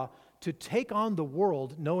jaw to take on the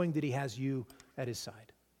world, knowing that he has you at his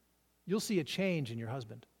side. You'll see a change in your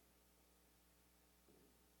husband.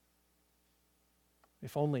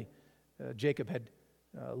 If only Jacob had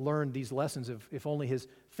learned these lessons, if only his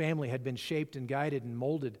family had been shaped and guided and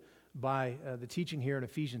molded by the teaching here in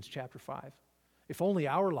Ephesians chapter 5. If only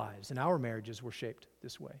our lives and our marriages were shaped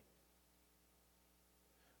this way.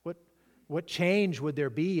 What change would there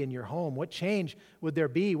be in your home? What change would there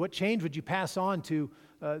be? What change would you pass on to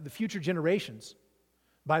the future generations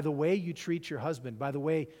by the way you treat your husband, by the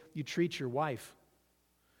way you treat your wife?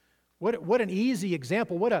 What an easy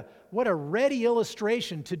example, what a ready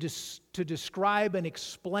illustration to describe and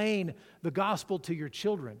explain the gospel to your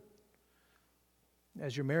children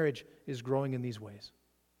as your marriage is growing in these ways.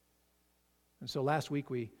 And so last week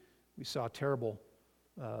we saw terrible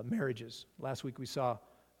marriages. Last week we saw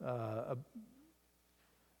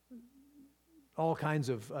all kinds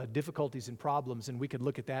of difficulties and problems, and we could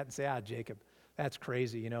look at that and say, Jacob, that's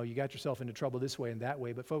crazy. You got yourself into trouble this way and that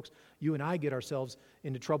way. But folks, you and I get ourselves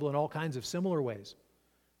into trouble in all kinds of similar ways.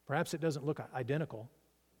 Perhaps it doesn't look identical.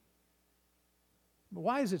 But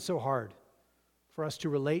why is it so hard for us to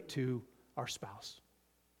relate to our spouse?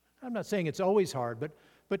 I'm not saying it's always hard, but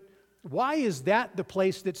why is that the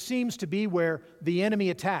place that seems to be where the enemy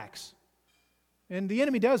attacks? And the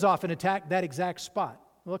enemy does often attack that exact spot.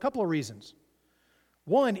 Well, a couple of reasons.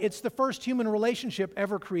 One, it's the first human relationship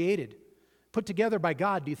ever created, put together by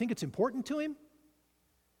God. Do you think it's important to him?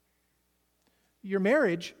 Your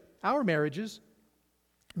marriage, our marriages,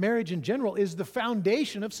 marriage in general, is the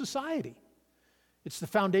foundation of society. It's the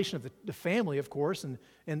foundation of the family, of course, and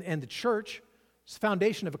the church. It's the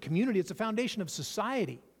foundation of a community. It's the foundation of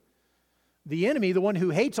society. The enemy, the one who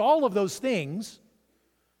hates all of those things,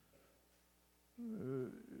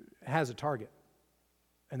 has a target.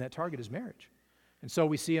 And that target is marriage. And so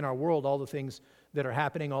we see in our world all the things that are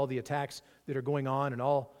happening, all the attacks that are going on, and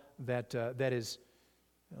all that is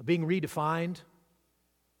being redefined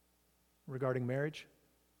regarding marriage.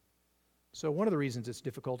 So one of the reasons it's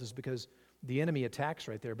difficult is because the enemy attacks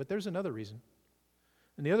right there. But there's another reason.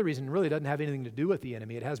 And the other reason really doesn't have anything to do with the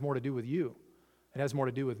enemy. It has more to do with you. It has more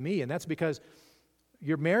to do with me. And that's because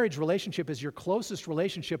your marriage relationship is your closest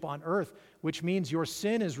relationship on earth, which means your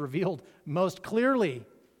sin is revealed most clearly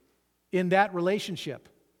in that relationship.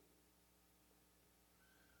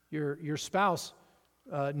 Your spouse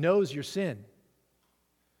knows your sin.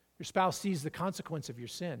 Your spouse sees the consequence of your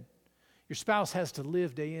sin. Your spouse has to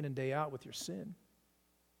live day in and day out with your sin.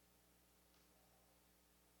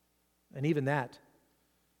 And even that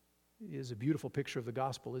is a beautiful picture of the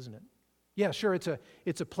gospel, isn't it? Yeah, sure, it's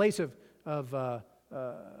a place of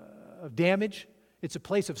damage. It's a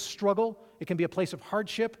place of struggle. It can be a place of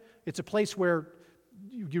hardship. It's a place where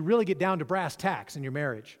you really get down to brass tacks in your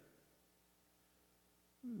marriage.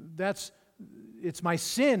 It's my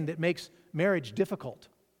sin that makes marriage difficult.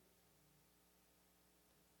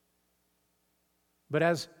 But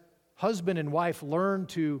as husband and wife learn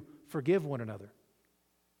to forgive one another,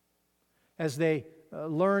 as they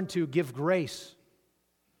learn to give grace,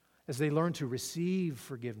 as they learn to receive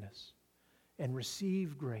forgiveness and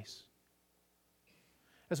receive grace,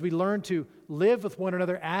 as we learn to live with one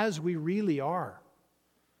another as we really are,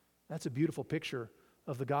 that's a beautiful picture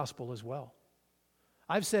of the gospel as well.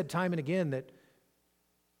 I've said time and again that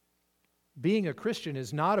being a Christian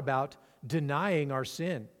is not about denying our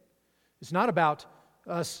sin. It's not about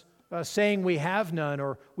us saying we have none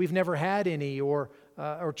or we've never had any or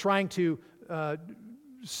trying to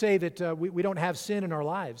say that we don't have sin in our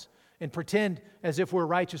lives and pretend as if we're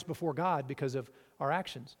righteous before God because of our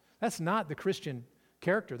actions. That's not the Christian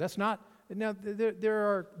character. That's not. Now, there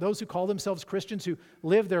are those who call themselves Christians who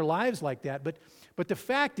live their lives like that, but the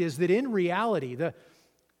fact is that in reality, the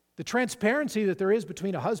transparency that there is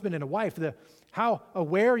between a husband and a wife, how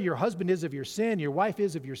aware your husband is of your sin, your wife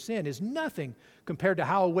is of your sin, is nothing compared to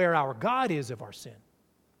how aware our God is of our sin.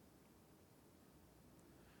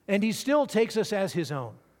 And He still takes us as His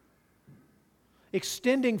own,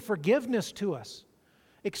 extending forgiveness to us,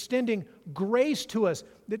 extending grace to us,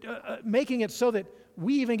 making it so that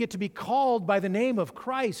we even get to be called by the name of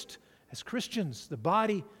Christ as Christians, the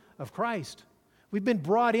body of Christ. We've been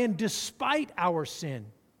brought in despite our sin.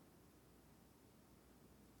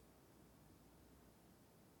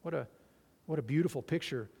 What a beautiful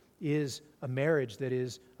picture is a marriage that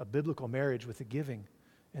is a biblical marriage with the giving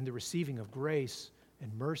and the receiving of grace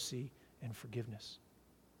and mercy and forgiveness.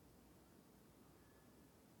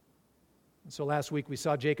 And so last week we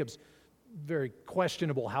saw Jacob's very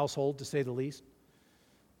questionable household, to say the least.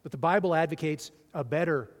 But the Bible advocates a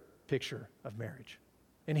better picture of marriage.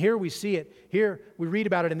 And here we see it. Here we read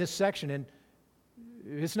about it in this section, and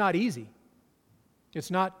it's not easy. It's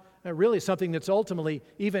not really something that's ultimately,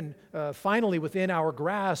 even finally within our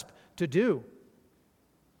grasp to do.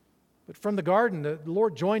 But from the garden, the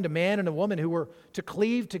Lord joined a man and a woman who were to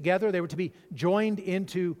cleave together. They were to be joined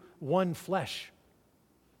into one flesh.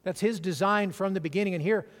 That's His design from the beginning. And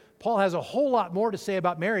here, Paul has a whole lot more to say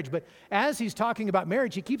about marriage, but as he's talking about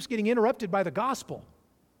marriage, he keeps getting interrupted by the gospel.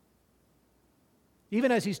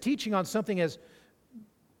 Even as he's teaching on something as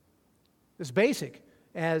basic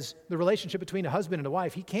as the relationship between a husband and a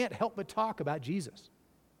wife, he can't help but talk about Jesus.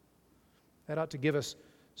 That ought to give us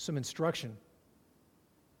some instruction.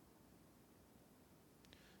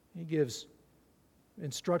 He gives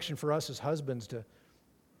instruction for us as husbands to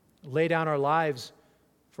lay down our lives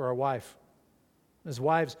for our wife. As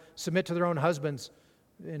wives, submit to their own husbands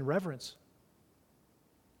in reverence.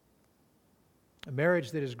 A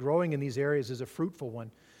marriage that is growing in these areas is a fruitful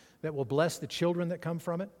one that will bless the children that come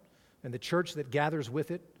from it and the church that gathers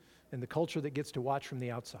with it and the culture that gets to watch from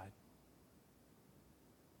the outside.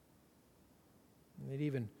 And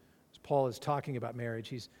even as Paul is talking about marriage,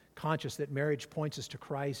 he's conscious that marriage points us to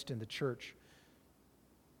Christ and the church.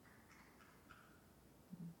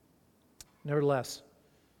 Nevertheless,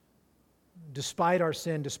 despite our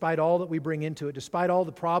sin, despite all that we bring into it, despite all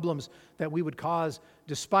the problems that we would cause,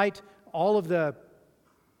 despite all of the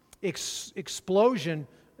explosion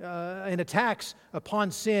and attacks upon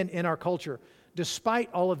sin in our culture,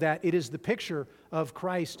 despite all of that, it is the picture of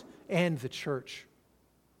Christ and the church.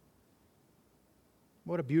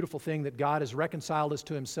 What a beautiful thing that God has reconciled us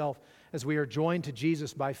to Himself. As we are joined to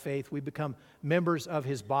Jesus by faith, we become members of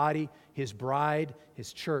His body, His bride,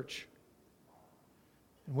 His church.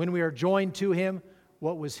 And when we are joined to Him,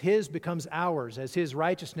 what was His becomes ours, as His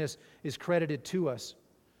righteousness is credited to us,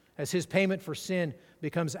 as His payment for sin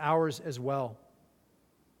becomes ours as well.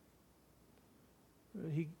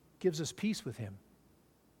 He gives us peace with Him.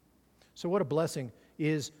 So what a blessing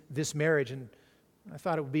is this marriage. And I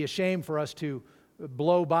thought it would be a shame for us to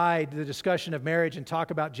blow by the discussion of marriage and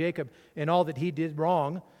talk about Jacob and all that he did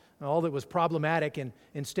wrong, all that was problematic, and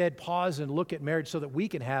instead pause and look at marriage so that we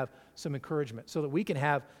can have some encouragement, so that we can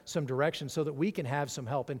have some direction, so that we can have some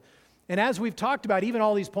help. And as we've talked about even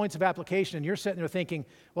all these points of application, and you're sitting there thinking,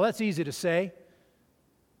 well, that's easy to say.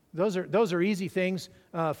 Those are easy things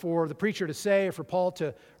for the preacher to say or for Paul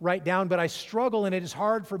to write down, but I struggle and it is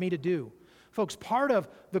hard for me to do. Folks, part of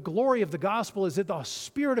the glory of the gospel is that the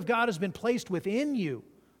Spirit of God has been placed within you,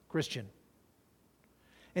 Christian.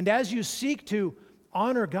 And as you seek to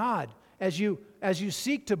honor God, as you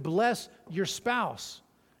seek to bless your spouse,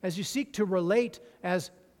 as you seek to relate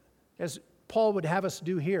as Paul would have us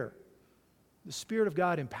do here, the Spirit of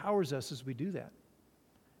God empowers us as we do that.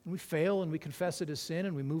 And we fail and we confess it as sin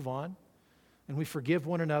and we move on and we forgive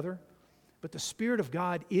one another. But the Spirit of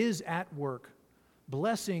God is at work,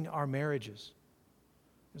 blessing our marriages.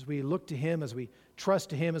 As we look to Him, as we trust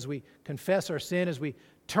to Him, as we confess our sin, as we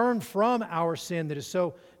turn from our sin that is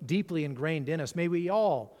so deeply ingrained in us, may we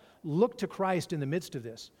all look to Christ in the midst of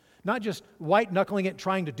this. Not just white-knuckling it,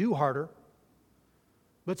 trying to do harder,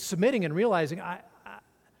 but submitting and realizing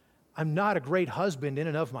I'm not a great husband in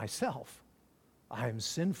and of myself. I am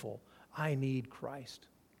sinful. I need Christ.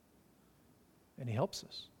 And He helps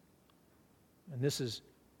us. And this is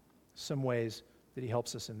some ways that he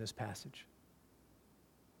helps us in this passage.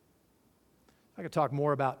 I could talk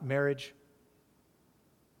more about marriage,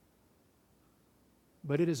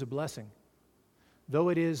 but it is a blessing. Though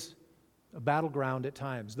it is a battleground at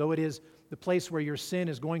times, though it is the place where your sin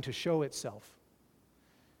is going to show itself,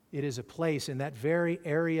 it is a place in that very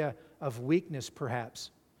area of weakness,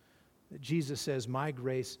 perhaps, that Jesus says, my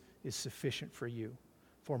grace is sufficient for you,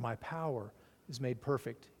 for my power is made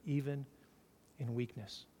perfect even in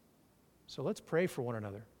weakness. So let's pray for one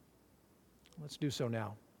another. Let's do so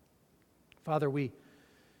now. Father, we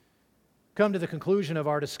come to the conclusion of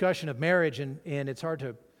our discussion of marriage, and it's hard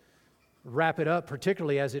to wrap it up,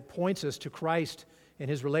 particularly as it points us to Christ and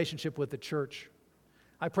his relationship with the church.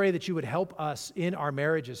 I pray that you would help us in our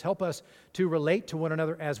marriages. Help us to relate to one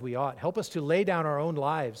another as we ought. Help us to lay down our own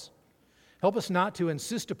lives. Help us not to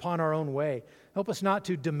insist upon our own way. Help us not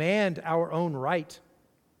to demand our own right.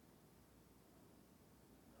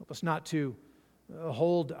 Help us not to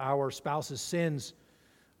hold our spouse's sins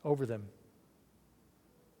over them.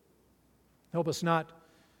 Help us not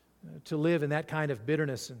to live in that kind of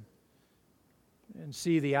bitterness and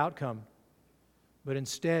see the outcome, but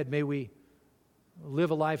instead may we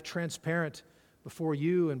live a life transparent before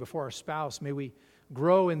you and before our spouse. May we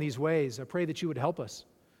grow in these ways. I pray that you would help us,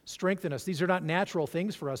 strengthen us. These are not natural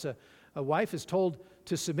things for us. A wife is told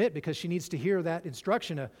to submit because she needs to hear that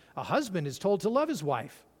instruction. A husband is told to love his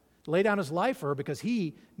wife, lay down his life for her because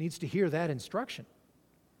he needs to hear that instruction.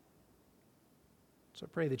 So I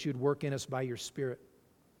pray that you'd work in us by your Spirit,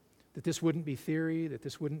 that this wouldn't be theory, that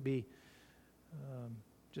this wouldn't be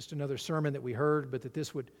just another sermon that we heard, but that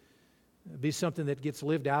this would be something that gets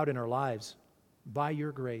lived out in our lives by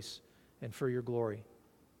your grace and for your glory.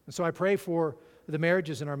 And so I pray for the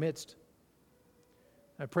marriages in our midst.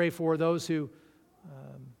 I pray for those who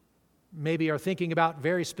maybe are thinking about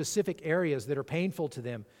very specific areas that are painful to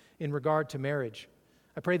them in regard to marriage.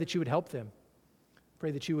 I pray that you would help them. I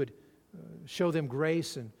pray that you would show them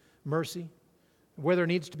grace and mercy. Where there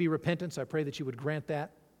needs to be repentance, I pray that you would grant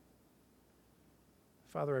that.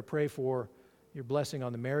 Father, I pray for your blessing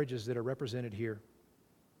on the marriages that are represented here.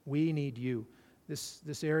 We need you.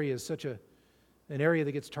 This area is such an area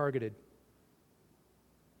that gets targeted.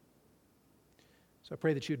 So I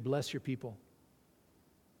pray that you'd bless your people.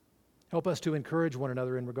 Help us to encourage one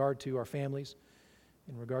another in regard to our families,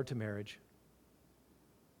 in regard to marriage.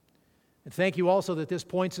 And thank you also that this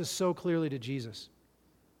points us so clearly to Jesus,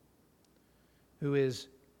 who is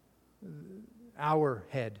our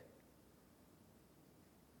head,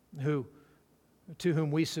 to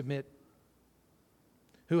whom we submit,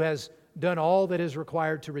 who has done all that is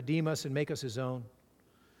required to redeem us and make us his own,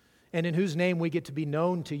 and in whose name we get to be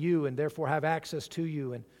known to you and therefore have access to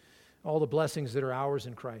you and all the blessings that are ours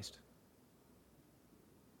in Christ.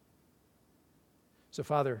 So,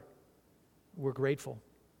 Father, we're grateful.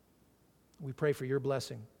 We pray for your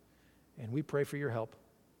blessing, and we pray for your help.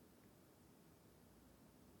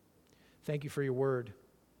 Thank you for your word.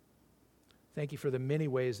 Thank you for the many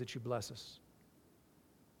ways that you bless us.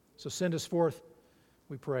 So send us forth,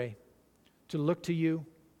 we pray, to look to you,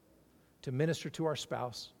 to minister to our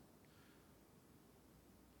spouse.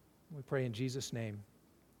 We pray in Jesus' name.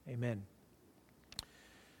 Amen.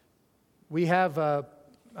 We have,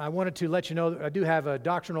 I wanted to let you know that I do have a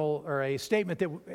doctrinal or a statement that